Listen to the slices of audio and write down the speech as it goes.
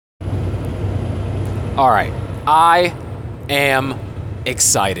All right. I am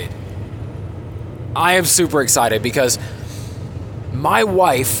excited. I am super excited because my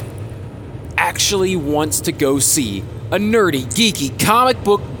wife actually wants to go see a nerdy, geeky, comic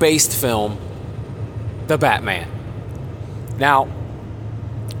book-based film, The Batman. Now,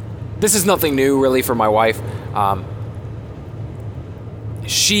 this is nothing new really for my wife.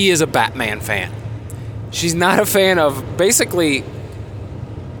 She is a Batman fan. She's not a fan of basically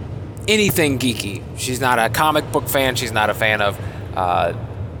anything geeky. She's not a comic book fan. She's not a fan of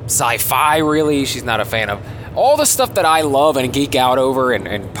sci-fi, really. She's not a fan of all the stuff that I love and geek out over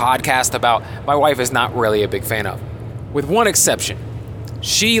and podcast about. My wife is not really a big fan of, with one exception.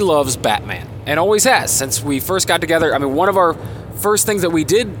 She loves Batman and always has since we first got together. I mean, one of our first things that we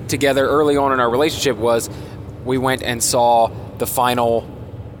did together early on in our relationship was we went and saw the final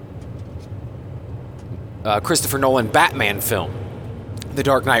Christopher Nolan Batman film, The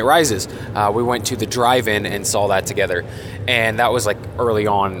Dark Knight Rises. We went to the drive-in and saw that together, and that was like early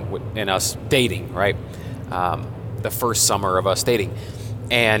on in us dating, right? The first summer of us dating.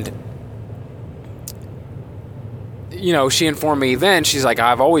 And you know, she informed me then, she's like,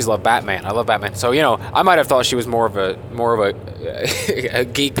 I've always loved Batman. I love Batman. So, you know, I might have thought she was more of a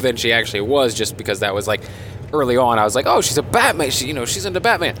geek than she actually was, just because that was like early on. I was like, oh, she's a Batman. She's into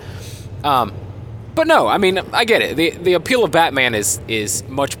Batman. But no, I mean, I get it. The appeal of Batman is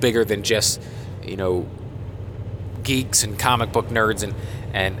much bigger than just, you know, geeks and comic book nerds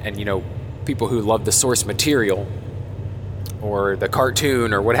and you know, people who love the source material or the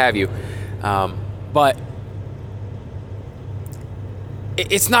cartoon or what have you. But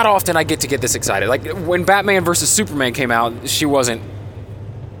it's not often I get to get this excited. Like when Batman versus Superman came out, she wasn't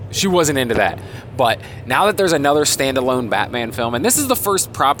into that. But now that there's another standalone Batman film, and this is the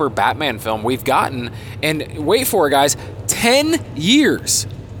first proper Batman film we've gotten, and wait for it, guys, 10 years.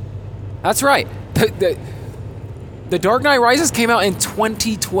 That's right. The Dark Knight Rises came out in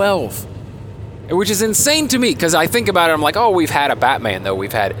 2012, which is insane to me because I think about it, I'm like, oh, we've had a Batman, though.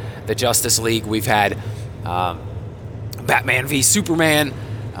 We've had the Justice League. We've had Batman v Superman.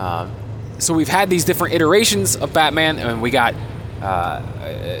 So we've had these different iterations of Batman, and we got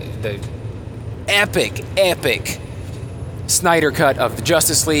the epic Snyder cut of the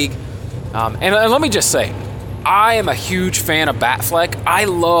Justice League. And let me just say, I am a huge fan of Batfleck. I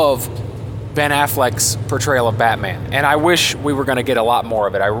love Ben Affleck's portrayal of Batman, and I wish we were going to get a lot more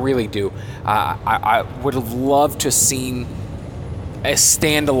of it. I really do. I would have loved to have seen a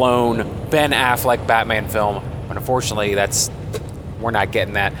standalone Ben Affleck Batman film, but unfortunately, we're not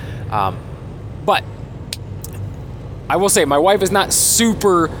getting that. But I will say, my wife is not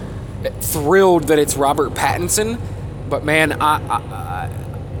super thrilled that it's Robert Pattinson, but man, I'm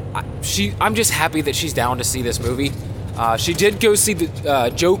just happy that she's down to see this movie. She did go see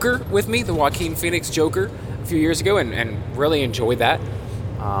the Joker with me, the Joaquin Phoenix Joker, a few years ago, and really enjoyed that.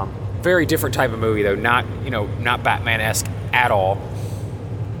 Very different type of movie, though, not Batman-esque at all.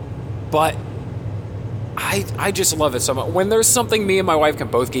 But I just love it so much. When there's something me and my wife can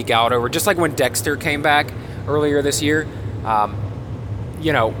both geek out over, just like when Dexter came back earlier this year,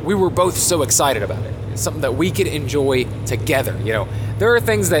 you know, we were both so excited about it. It's something that we could enjoy together. You know, there are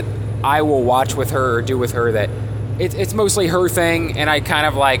things that I will watch with her or do with her that it's mostly her thing, and I kind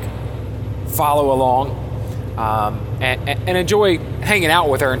of like follow along and enjoy hanging out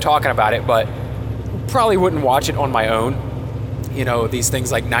with her and talking about it, but probably wouldn't watch it on my own. You know, these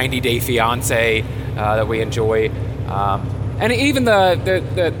things like 90 Day Fiancé that we enjoy, and even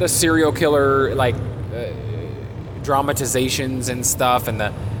the serial killer like dramatizations and stuff, and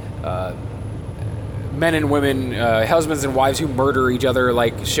the men and women, husbands and wives who murder each other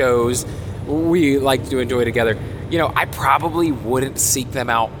like shows we like to enjoy together. You know, I probably wouldn't seek them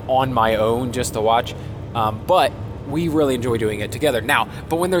out on my own just to watch, but we really enjoy doing it together. Now,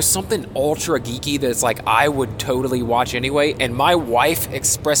 but when there's something ultra geeky that's like I would totally watch anyway, and my wife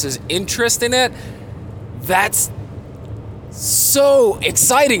expresses interest in it, that's so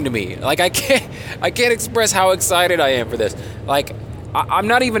exciting to me. Like I can't express how excited I am for this. Like I'm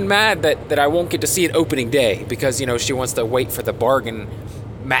not even mad that I won't get to see it opening day, because, you know, she wants to wait for the bargain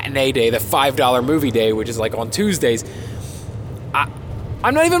matinee day, the $5 movie day, which is like on Tuesdays.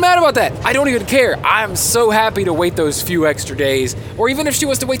 I'm not even mad about that. I don't even care. I'm so happy to wait those few extra days. Or even if she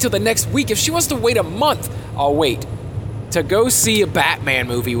wants to wait till the next week, if she wants to wait a month, I'll wait to go see a Batman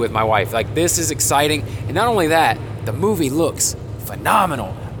movie with my wife. Like, this is exciting. And not only that, the movie looks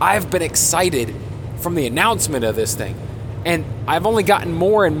phenomenal. I've been excited from the announcement of this thing. And I've only gotten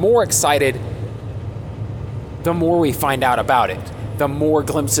more and more excited the more we find out about it, the more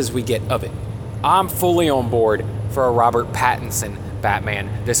glimpses we get of it. I'm fully on board for a Robert Pattinson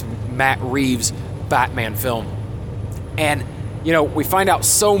Batman, this Matt Reeves Batman film. And, you know, we find out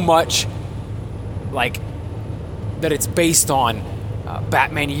so much, like, that it's based on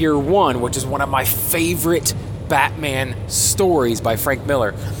Batman Year One, which is one of my favorite Batman stories by Frank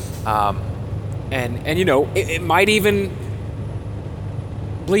Miller. And you know, it might even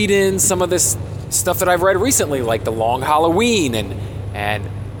bleed in some of this stuff that I've read recently, like The Long Halloween and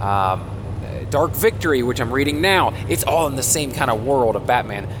Dark Victory, which I'm reading now. It's all in the same kind of world of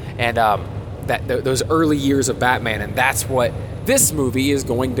Batman, and those early years of Batman, and that's what this movie is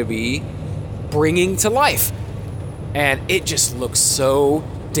going to be bringing to life. And it just looks so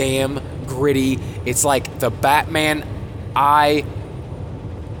damn gritty. It's like the Batman I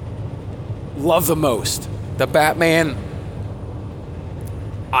love the most. The Batman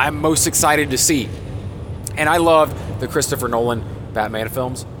I'm most excited to see. And I love the Christopher Nolan Batman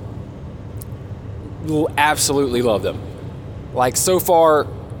films. Absolutely love them. Like, so far,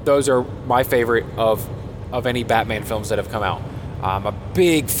 those are my favorite of any Batman films that have come out. I'm a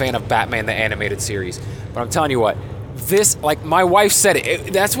big fan of Batman the Animated Series. But I'm telling you what, this, like my wife said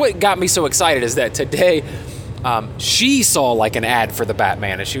it, that's what got me so excited, is that today she saw like an ad for the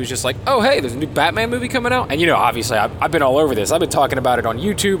Batman, and she was just like, oh, hey, there's a new Batman movie coming out. And, you know, obviously I've been all over this. I've been talking about it on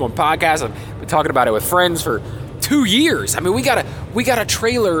YouTube, on podcasts. I've been talking about it with friends for 2 years. I mean, we got a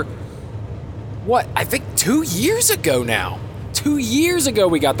trailer, what, I think 2 years ago now. 2 years ago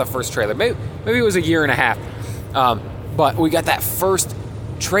we got the first trailer. Maybe it was a year and a half. But we got that first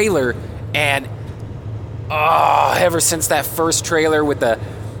trailer, and ever since that first trailer with the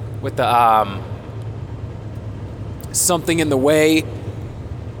Something in the Way,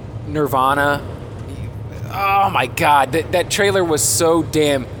 Nirvana. Oh my God, that trailer was so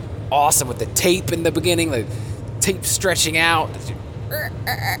damn awesome, with the tape in the beginning, the tape stretching out,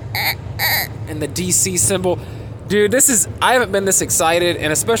 and the DC symbol. Dude, I haven't been this excited,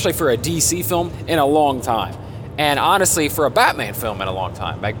 and especially for a DC film, in a long time. And honestly, for a Batman film in a long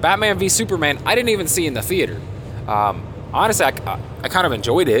time. Like Batman v Superman, I didn't even see in the theater. Honestly, I kind of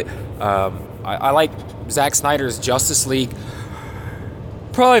enjoyed it. I like Zack Snyder's Justice League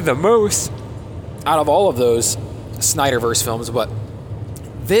probably the most out of all of those Snyderverse films. But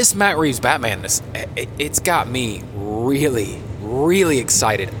this Matt Reeves Batman, it's got me really, really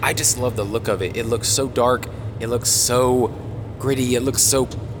excited. I just love the look of it. It looks so dark. It looks so gritty. It looks so,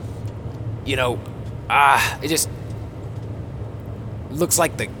 you know, it just looks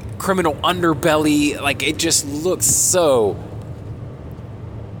like the criminal underbelly. Like, it just looks so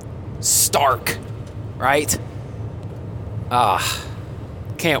stark, right?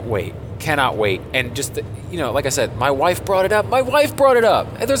 Can't wait. Cannot wait. And just, you know, like I said, my wife brought it up.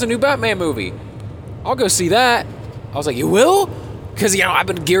 Hey, there's a new Batman movie. I'll go see that. I was like, you will? Because, you know, I've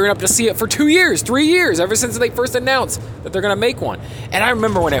been gearing up to see it for 2 years, 3 years, ever since they first announced that they're going to make one. And I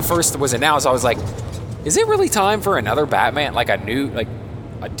remember when it first was announced, I was like, is it really time for another Batman? Like a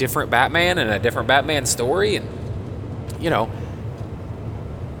different Batman and a different Batman story? And, you know,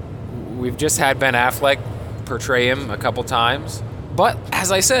 we've just had Ben Affleck portray him a couple times. But,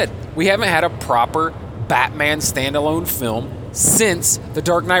 as I said, we haven't had a proper Batman standalone film since The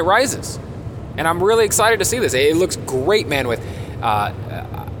Dark Knight Rises. And I'm really excited to see this. It looks great, man. With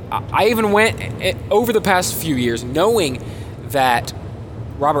I even went over the past few years knowing that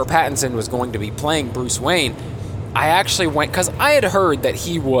Robert Pattinson was going to be playing Bruce Wayne. I actually went because I had heard that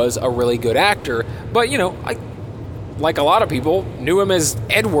he was a really good actor, but, you know, I, like a lot of people, knew him as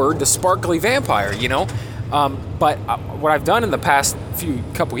Edward, the sparkly vampire, you know. But what I've done in the past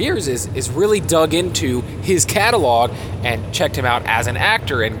couple years is really dug into his catalog and checked him out as an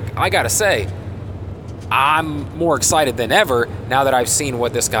actor. And I gotta say, I'm more excited than ever now that I've seen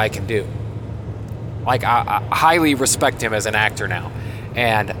what this guy can do. Like, I highly respect him as an actor now.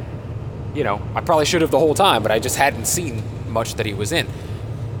 And, you know, I probably should have the whole time, but I just hadn't seen much that he was in.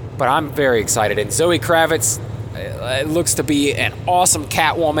 But I'm very excited. And Zoe Kravitz, it looks to be an awesome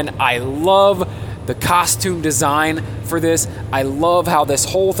Catwoman. I love the costume design for this. I love how this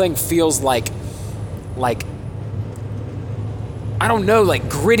whole thing feels like I don't know, like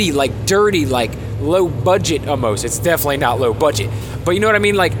gritty, like dirty, like low budget almost. It's definitely not low budget, but you know what I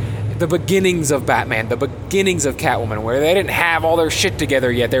mean? Like the beginnings of Batman, the beginnings of Catwoman, where they didn't have all their shit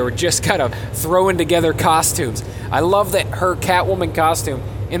together yet. They were just kind of throwing together costumes. I love that her Catwoman costume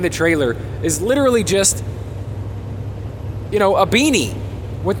in the trailer is literally just, you know, a beanie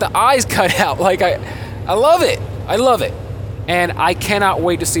with the eyes cut out. Like, I love it. I love it. And I cannot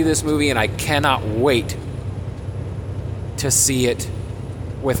wait to see this movie, and I cannot wait to see it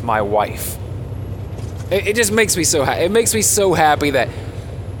with my wife. It just makes me so happy. It makes me so happy that,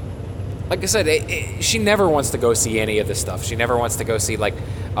 like I said, she never wants to go see any of this stuff. She never wants to go see, like,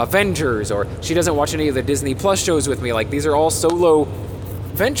 Avengers, or she doesn't watch any of the Disney Plus shows with me. Like, these are all solo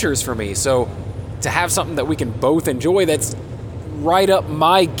ventures for me. So to have something that we can both enjoy that's right up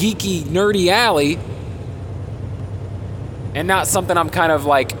my geeky, nerdy alley, and not something I'm kind of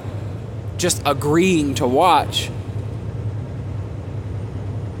like just agreeing to watch.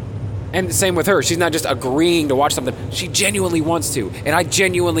 And the same with her. She's not just agreeing to watch something. She genuinely wants to. And I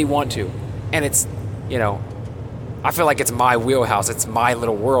genuinely want to. And it's, I feel like it's my wheelhouse. It's my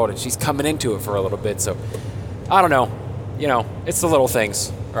little world. And she's coming into it for a little bit. So, I don't know. It's the little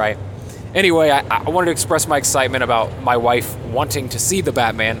things, right? Anyway, I wanted to express my excitement about my wife wanting to see the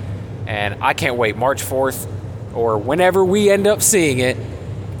Batman. And I can't wait. March 4th, or whenever we end up seeing it,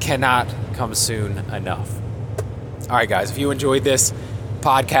 cannot come soon enough. All right, guys. If you enjoyed this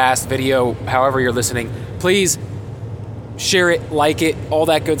podcast, video, however you're listening, please share it, like it, all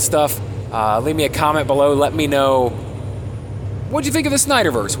that good stuff. Leave me a comment below. Let me know, what do you think of the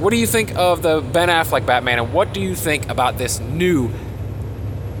Snyderverse? What do you think of the Ben Affleck Batman? And what do you think about this new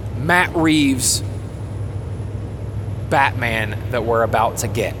Matt Reeves Batman that we're about to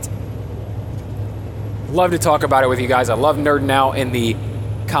get? Love to talk about it with you guys. I love nerding out in the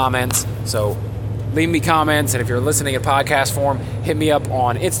comments. So leave me comments, and if you're listening in podcast form, hit me up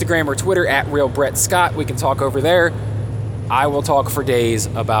on Instagram or Twitter at RealBrettScott. We can talk over there. I will talk for days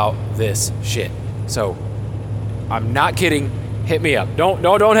about this shit. So I'm not kidding. Hit me up.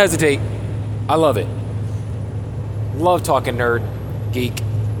 Don't hesitate. I love it. Love talking nerd, geek,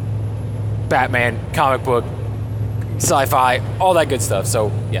 Batman, comic book, sci-fi, all that good stuff.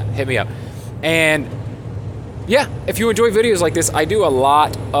 So yeah, hit me up. And yeah, if you enjoy videos like this, I do a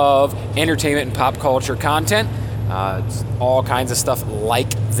lot of entertainment and pop culture content. It's all kinds of stuff like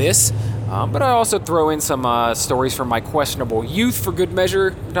this. But I also throw in some stories from my questionable youth for good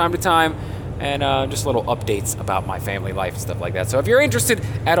measure from time to time, and just little updates about my family life and stuff like that. So if you're interested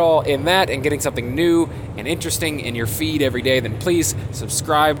at all in that and getting something new and interesting in your feed every day, then please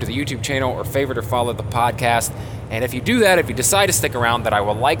subscribe to the YouTube channel or favorite or follow the podcast. And if you do that, if you decide to stick around, then I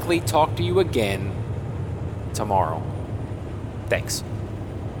will likely talk to you again tomorrow. Thanks.